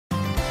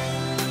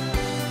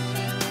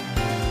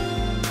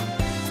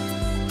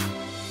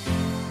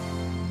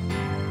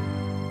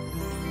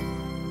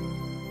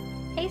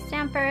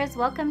Stampers!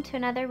 Welcome to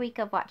another week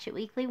of Watch It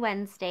Weekly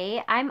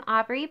Wednesday. I'm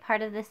Aubrey,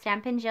 part of the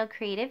Stampin' Jill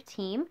creative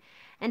team,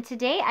 and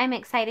today I'm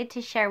excited to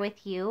share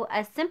with you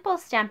a simple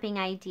stamping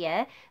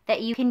idea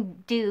that you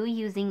can do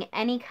using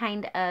any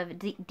kind of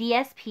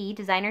DSP,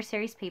 designer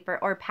series paper,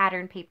 or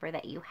pattern paper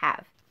that you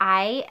have.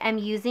 I am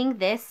using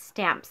this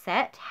stamp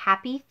set,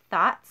 Happy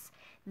Thoughts.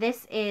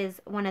 This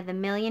is one of the $1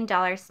 Million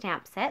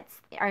stamp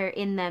sets are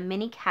in the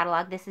mini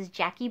catalog. This is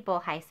Jackie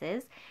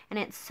Bolhuis's, and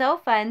it's so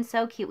fun,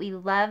 so cute. We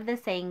love the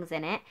sayings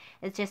in it.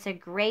 It's just a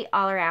great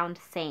all-around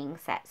saying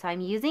set. So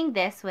I'm using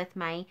this with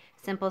my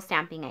simple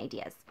stamping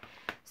ideas.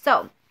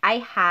 So I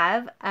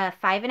have a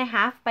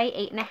 5.5 by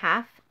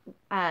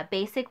 8.5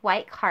 basic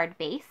white card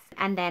base,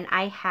 and then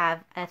I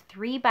have a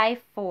 3 by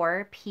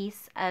 4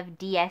 piece of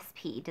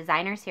DSP,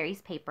 designer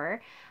series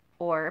paper,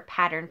 or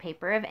pattern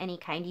paper of any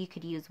kind. You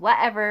could use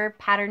whatever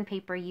pattern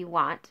paper you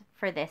want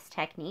for this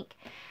technique.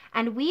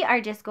 And we are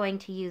just going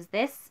to use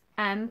this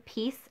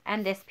piece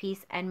and this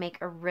piece and make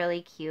a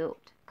really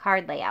cute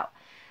card layout.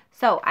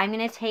 So I'm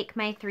going to take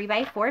my 3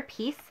 by 4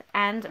 piece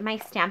and my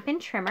Stampin'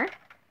 trimmer,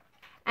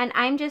 and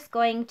I'm just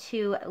going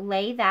to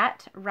lay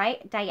that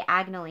right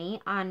diagonally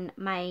on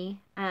my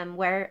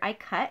where I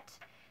cut,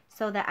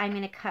 so that I'm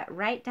going to cut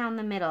right down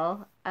the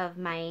middle of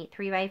my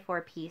 3 by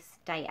 4 piece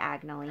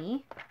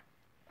diagonally.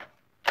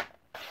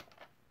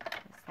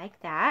 Like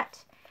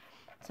that.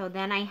 So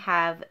then I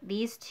have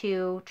these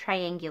two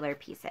triangular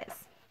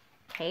pieces.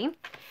 Okay,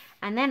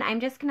 and then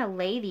I'm just going to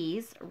lay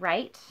these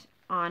right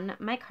on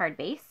my card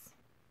base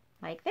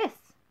like this,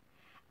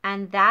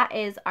 and that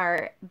is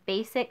our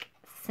basic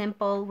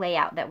simple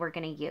layout that we're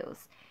going to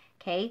use.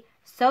 Okay,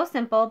 so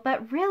simple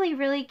but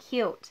really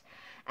cute.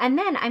 And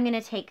then I'm going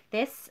to take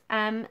this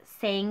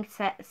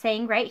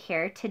saying right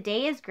here,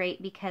 today is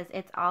great because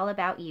it's all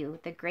about you,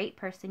 the great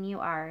person you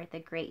are, the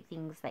great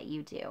things that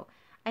you do.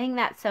 I think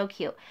that's so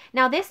cute.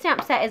 Now this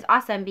stamp set is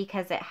awesome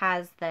because it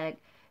has the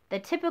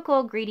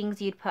typical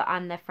greetings you'd put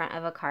on the front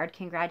of a card.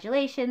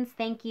 Congratulations,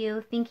 thank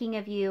you, thinking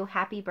of you,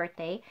 happy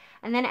birthday.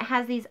 And then it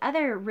has these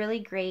other really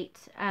great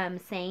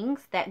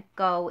sayings that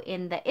go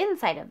in the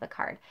inside of the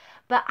card.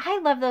 But I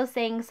love those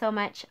sayings so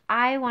much,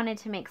 I wanted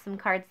to make some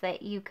cards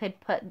that you could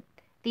put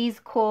these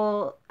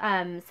cool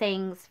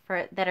sayings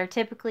that are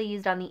typically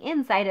used on the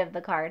inside of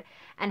the card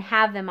and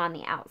have them on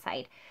the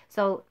outside.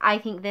 So I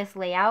think this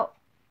layout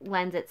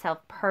lends itself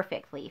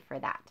perfectly for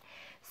that.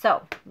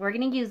 So we're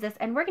going to use this,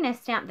 and we're going to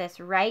stamp this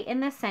right in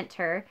the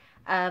center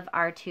of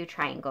our two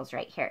triangles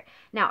right here.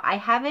 Now I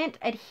haven't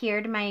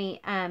adhered my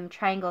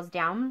triangles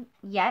down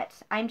yet.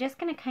 I'm just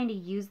going to kind of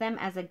use them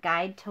as a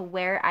guide to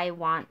where I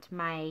want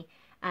my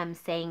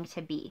saying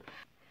to be.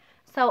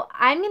 So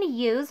I'm going to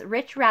use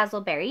Rich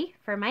Razzleberry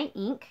for my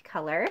ink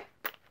color,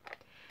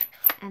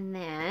 and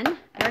then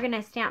we're going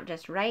to stamp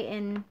just right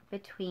in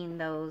between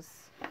those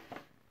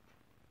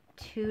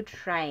two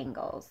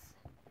triangles.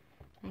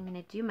 I'm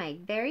going to do my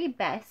very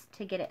best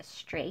to get it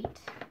straight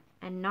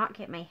and not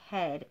get my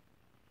head.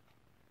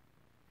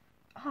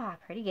 Ah,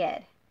 pretty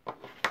good.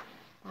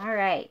 All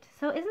right,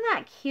 so isn't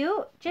that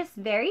cute? Just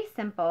very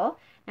simple.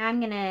 Now I'm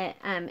going to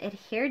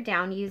adhere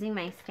down using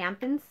my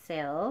Stampin'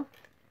 Sil.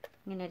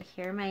 I'm going to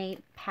adhere my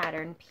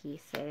pattern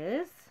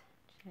pieces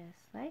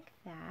just like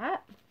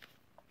that.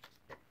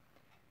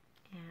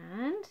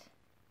 And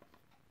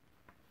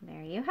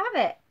there you have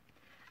it.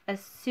 A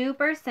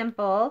super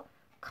simple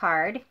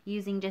card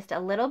using just a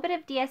little bit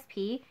of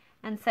DSP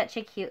and such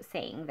a cute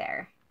saying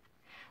there.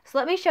 So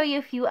let me show you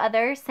a few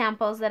other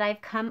samples that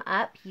I've come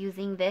up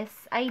using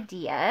this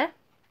idea.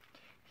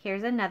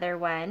 Here's another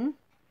one.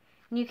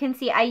 And you can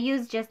see I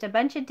used just a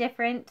bunch of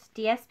different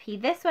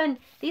DSP. This one,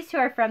 these two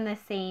are from the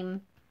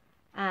same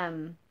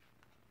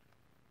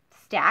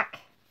stack,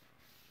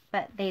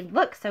 but they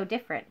look so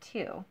different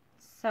too.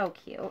 So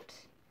cute.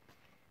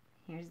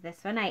 Here's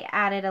this one. I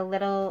added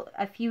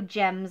a few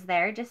gems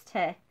there just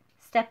to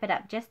step it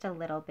up just a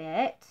little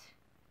bit.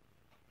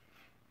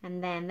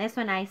 And then this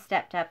one I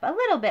stepped up a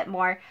little bit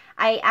more.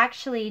 I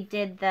actually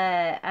did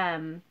the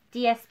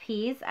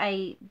DSPs.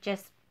 I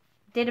just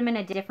did them in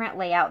a different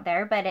layout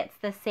there, but it's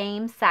the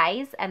same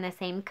size and the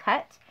same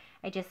cut.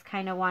 I just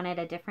kind of wanted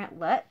a different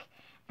look,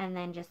 and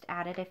then just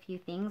added a few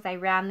things. I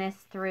ran this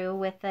through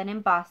with an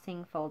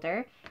embossing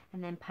folder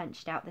and then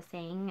punched out the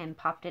saying and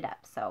popped it up.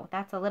 So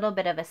that's a little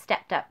bit of a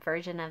stepped up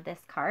version of this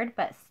card,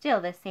 but still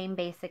the same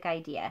basic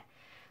idea.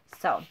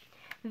 So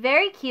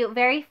very cute,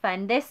 very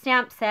fun. This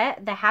stamp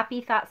set, the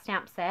Happy Thought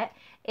stamp set,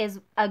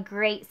 is a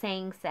great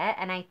saying set,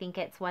 and I think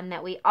it's one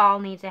that we all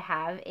need to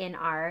have in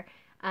our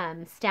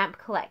stamp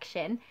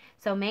collection.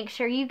 So make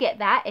sure you get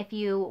that. If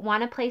you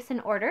want to place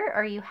an order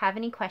or you have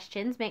any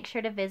questions, make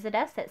sure to visit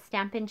us at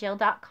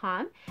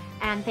stampinjill.com.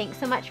 And thanks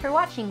so much for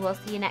watching. We'll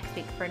see you next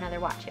week for another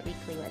Watch It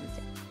Weekly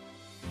Wednesday.